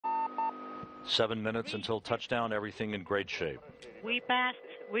7 minutes until touchdown, everything in great shape. We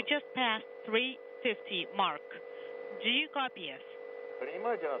just passed 350 mark. Do you copy us?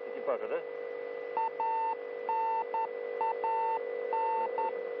 Принимайте нас экипажа, да?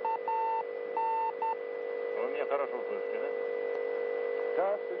 Вы меня хорошо слышите, да?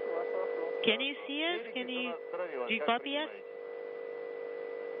 Да, слышу вас хорошо. Can you see us? Do you copy us?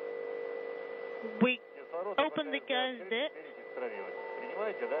 We open the gas there.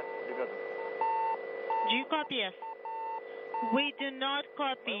 Принимаете, да, ребята? Do you copy us? We do not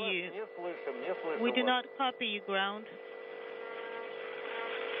copy you. Не слышим. We do not copy you, ground.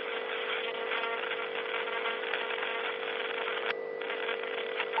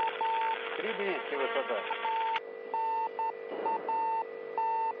 высота.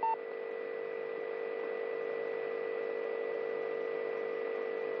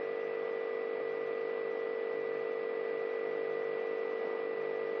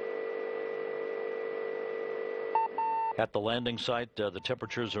 At the landing site, the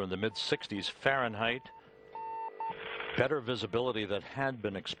temperatures are in the mid-60s Fahrenheit. Better visibility than had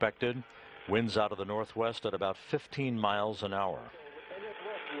been expected. Winds out of the northwest at about 15 miles an hour.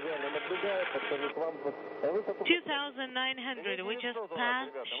 2,900.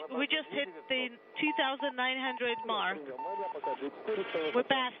 We just hit the 2,900 mark. We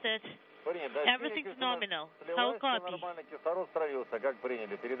passed it. Everything's nominal. How copy?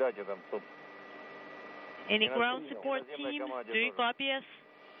 Any ground support team? Do you copy us?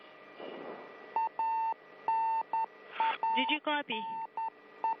 Did you copy?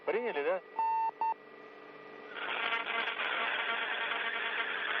 Приняли, да?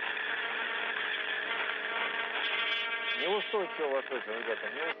 Неустойчиво вас слышно, ребята,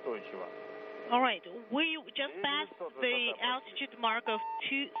 неустойчиво. All right, we just passed the altitude mark of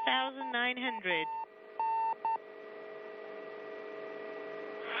 2,900.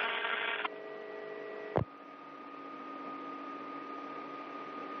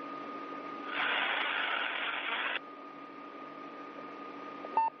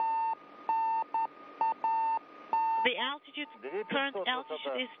 The current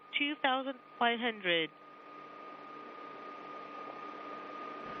altitude is 2,500.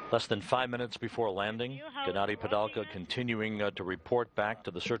 Less than 5 minutes before landing, Gennady Padalka continuing to report back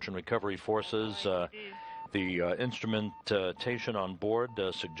to the search and recovery forces. The instrumentation on board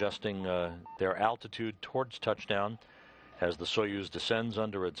suggesting their altitude towards touchdown as the Soyuz descends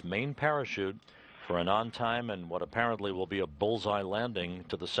under its main parachute for an on-time and what apparently will be a bullseye landing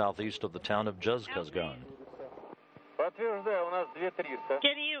to the southeast of the town of Zvezda.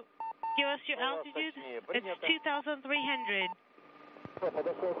 Can you give us your altitude? It's 2,300.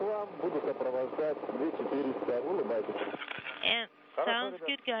 And sounds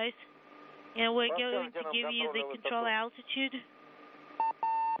good, guys. And we're going to give you the control altitude.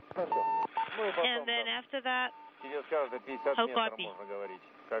 And then after that, how copy?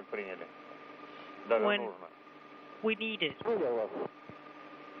 When we need it.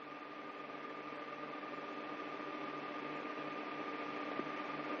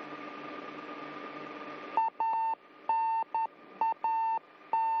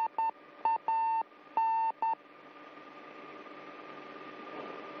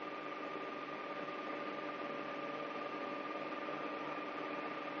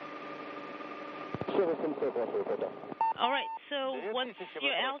 All right, so what's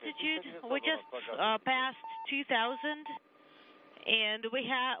your altitude? We just passed 2,000, and we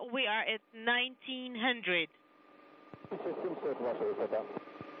are at 1,900.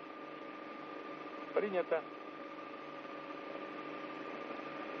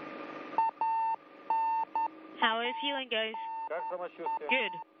 How are you feeling, guys?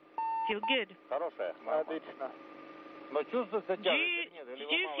 Good. Feel good. Do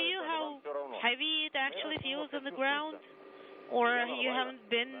you feel how heavy it actually feels on the ground? Or you haven't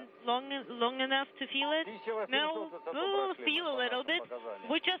been long enough to feel it? No? Oh, feel a little bit.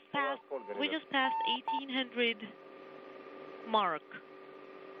 We just passed 1,800 mark.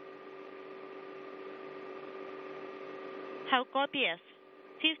 How copy us?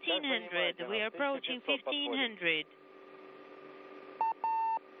 1,500. We are approaching 1,500.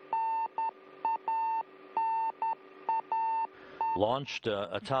 Launched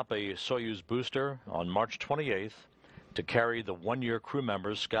atop a Soyuz booster on March 28th to carry the one-year crew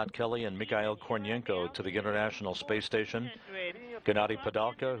members Scott Kelly and Mikhail Kornienko to the International Space Station. Gennady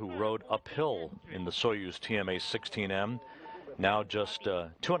Padalka, who rode uphill in the Soyuz TMA-16M, now just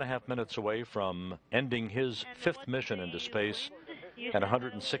 2.5 minutes away from ending his 5th mission into space and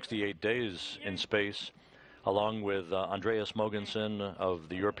 168 days in space, along with Andreas Mogensen of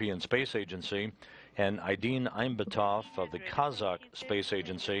the European Space Agency and Aidyn Aimbetov of the Kazakh Space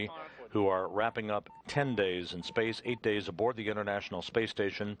Agency. who are wrapping up 10 days in space, 8 days aboard the International Space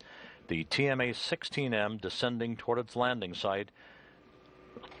Station. The TMA-16M descending toward its landing site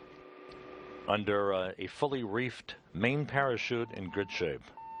under a fully reefed main parachute in good shape.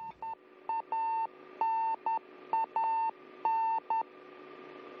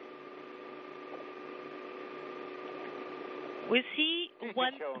 We see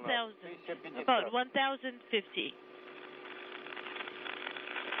 1,000, about 1,050.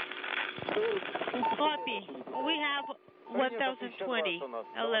 Copy. We have 1,020,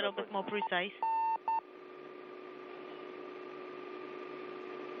 a little bit more precise.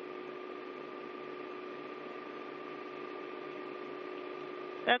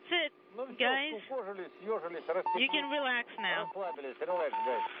 That's it, guys. You can relax now.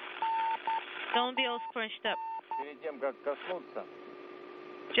 Don't be all scrunched up.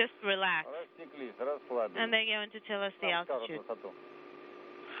 Just relax. And they're going to tell us the altitude.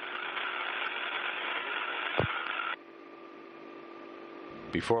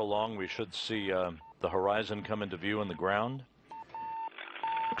 Before long, we should see the horizon come into view on the ground.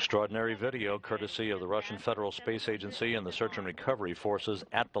 Extraordinary video courtesy of the Russian Federal Space Agency and the search and recovery forces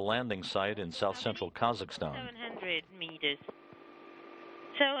at the landing site in south-central Kazakhstan. 700 meters.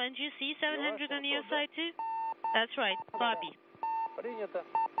 So, and you see 700 on your side too? That's right, Bobby.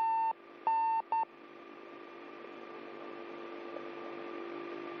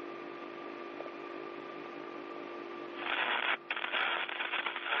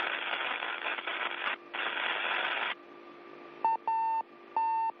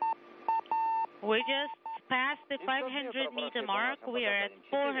 We just passed the 500-meter mark. We are at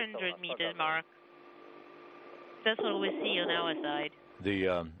 400-meter mark. That's what we see on our side.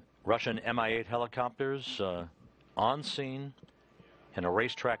 The Russian Mi-8 helicopters on scene in a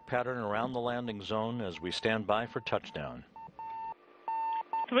racetrack pattern around the landing zone as we stand by for touchdown.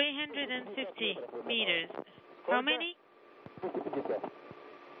 350 meters. How many?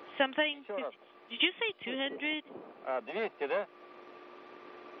 Something. Did you say 200? 200, да?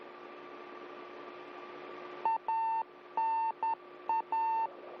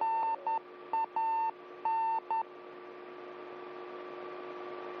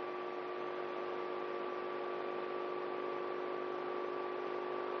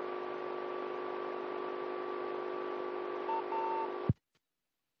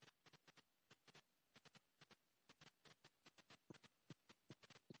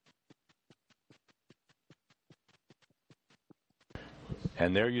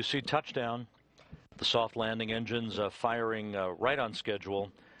 And there you see touchdown. The soft landing engines firing right on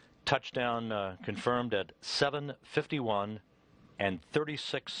schedule. Touchdown confirmed at 7:51 and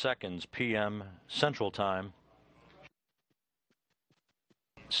 36 seconds p.m. Central Time.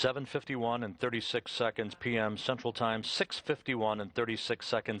 7:51 and 36 seconds p.m. Central Time. 6:51 and 36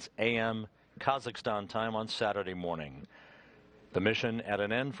 seconds a.m. Kazakhstan time on Saturday morning. The mission at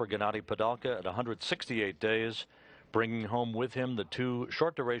an end for Gennady Padalka at 168 days, bringing home with him the two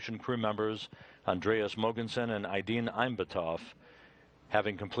short-duration crew members, Andreas Mogensen and Aidyn Aimbetov,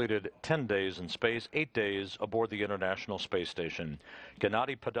 having completed 10 days in space, 8 days aboard the International Space Station.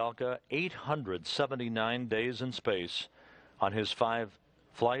 Gennady Padalka, 879 days in space on his 5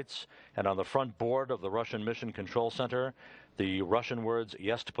 flights, and on the front board of the Russian Mission Control Center, the Russian words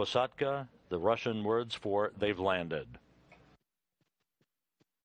 "Есть посадка," the Russian words for "they've landed."